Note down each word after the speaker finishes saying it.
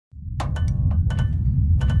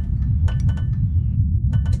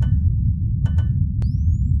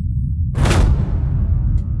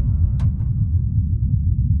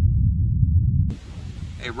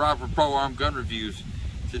Hey, Rob from Pro Arm Gun Reviews.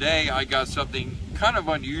 Today I got something kind of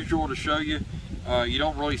unusual to show you. You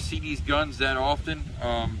don't really see these guns that often.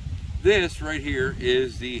 This right here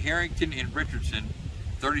is the Harrington and Richardson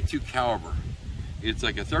 32 caliber. It's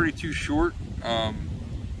like a 32 short. Kind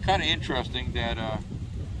of interesting that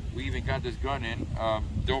we even got this gun in.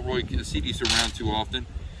 Don't really get to see these around too often.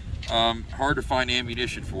 Hard to find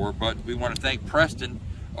ammunition for, but we want to thank Preston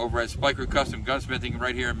over at Spiker Custom Gunsmithing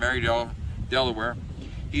right here in Marydale, Delaware.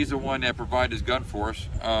 He's the one that provided this gun for us.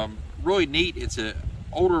 Really neat. It's an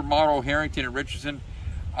older model Harrington and Richardson.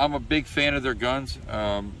 I'm a big fan of their guns.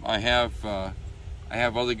 I have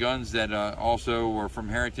other guns that also are from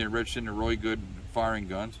Harrington and Richardson. They're really good firing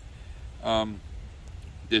guns.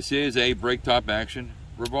 This is a break top action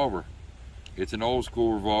revolver. It's an old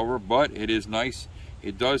school revolver, but it is nice.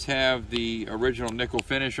 It does have the original nickel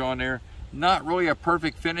finish on there. Not really a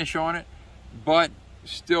perfect finish on it, but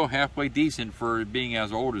still halfway decent for being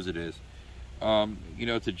as old as it is. You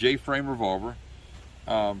know, it's a J-frame revolver.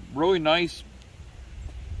 Really nice.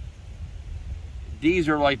 These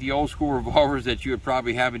are like the old school revolvers that you would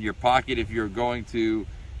probably have in your pocket if you're going to,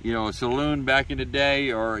 you know, a saloon back in the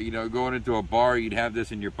day, or, you know, going into a bar. You'd have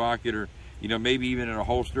this in your pocket, or, you know, maybe even in a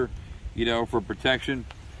holster, you know, for protection.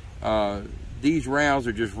 These rounds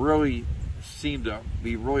are just really seem to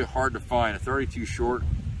be really hard to find. A 32 short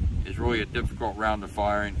is really a difficult round to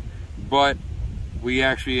firing, but we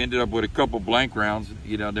actually ended up with a couple blank rounds,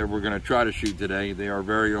 you know, that we're going to try to shoot today. They are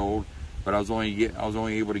very old, but I was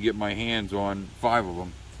only able to get my hands on 5 of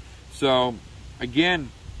them. So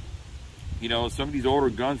again, you know, some of these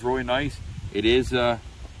older guns really nice. It is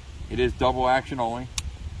double action only.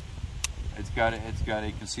 It's got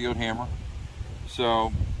a concealed hammer.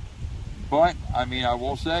 So, but I mean, I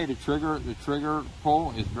will say the trigger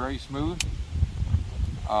pull is very smooth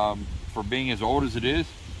for being as old as it is.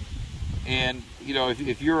 And you know,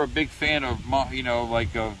 if you're a big fan of, you know,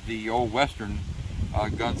 like of the old Western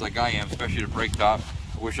guns like I am, especially the break top.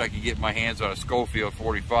 I wish I could get my hands on a Schofield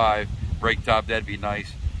 45 break top. That'd be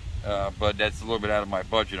nice, but that's a little bit out of my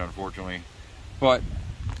budget, unfortunately. But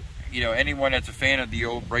you know, anyone that's a fan of the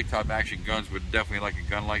old break top action guns would definitely like a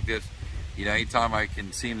gun like this. You know, anytime I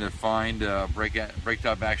can seem to find a break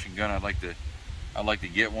top action gun, I'd like to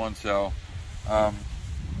get one. So,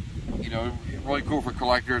 you know, really cool for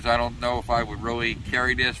collectors. I don't know if I would really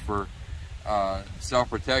carry this for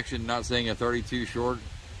self-protection. Not saying a 32 short,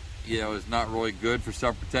 you know, is not really good for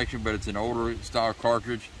self-protection, but it's an older style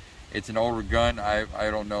cartridge. It's an older gun. I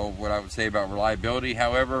don't know what I would say about reliability.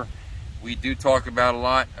 However, we do talk about a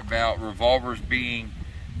lot about revolvers being,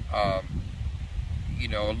 you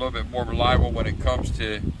know, a little bit more reliable when it comes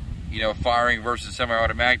to, you know, firing versus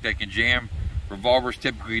semi-automatic that can jam. Revolvers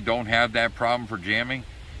typically don't have that problem for jamming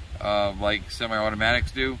like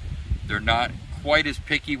semi-automatics do. They're not quite as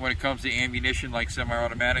picky when it comes to ammunition like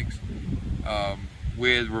semi-automatics.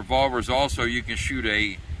 With revolvers also, you can shoot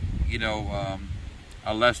a, you know,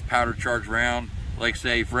 a less powder charged round. Like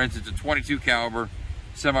say, for instance, a 22 caliber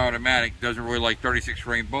semi-automatic doesn't really like 36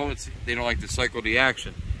 grain bullets. They don't like to cycle the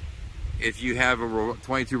action. If you have a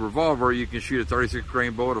 22 revolver, you can shoot a 36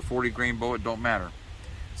 grain bullet, a 40 grain bullet, don't matter.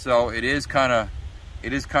 So it is kind of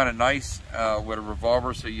nice with a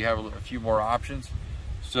revolver, so you have a few more options.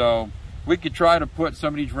 So we could try to put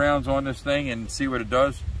some of these rounds on this thing and see what it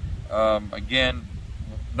does. Again,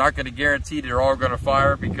 not going to guarantee they're all going to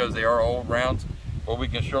fire because they are old rounds, but we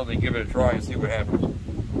can surely give it a try and see what happens.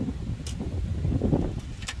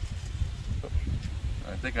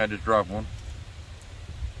 I think I just dropped one.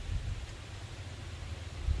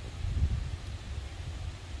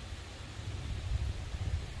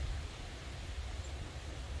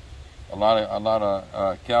 A lot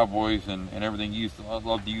of cowboys and everything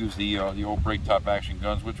love to use the old break top action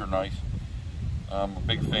guns, which are nice. I'm a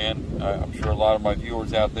big fan. I'm sure a lot of my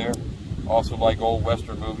viewers out there also like old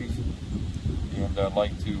Western movies and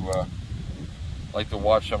like to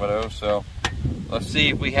watch some of those. So let's see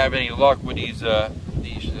if we have any luck with these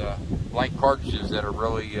blank cartridges that are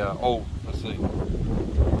really old. Let's see.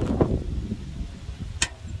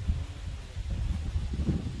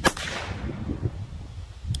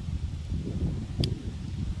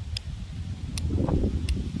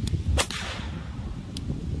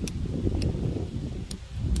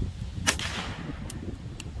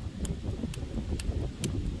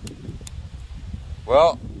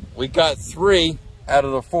 Well, we got 3 out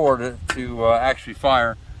of the 4 to actually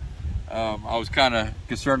fire. I was kind of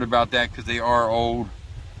concerned about that because they are old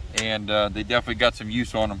and they definitely got some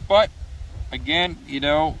use on them. But again, you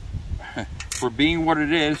know, for being what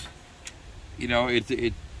it is, you know, it's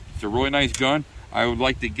a really nice gun. I would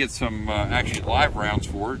like to get some actually live rounds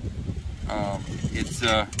for it. it's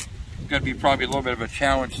going to be probably a little bit of a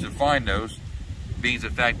challenge to find those, being the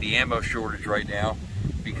fact the ammo shortage right now,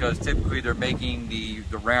 because typically they're making the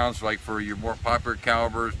rounds like for your more popular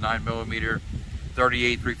calibers, 9mm,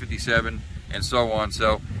 38, 357, and so on.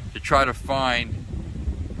 So to try to find,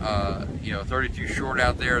 you know, 32 short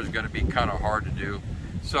out there is going to be kind of hard to do.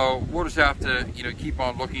 So we'll just have to, you know, keep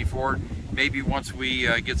on looking for it. Maybe once we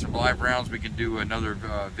get some live rounds, we can do another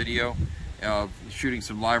video of shooting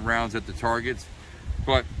some live rounds at the targets.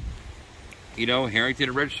 But, you know, Harrington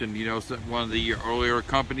and Richardson, you know, one of the earlier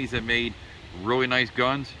companies that made really nice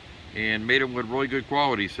guns and made them with really good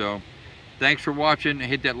quality. So thanks for watching.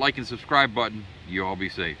 Hit that like and subscribe button. You all be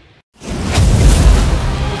safe.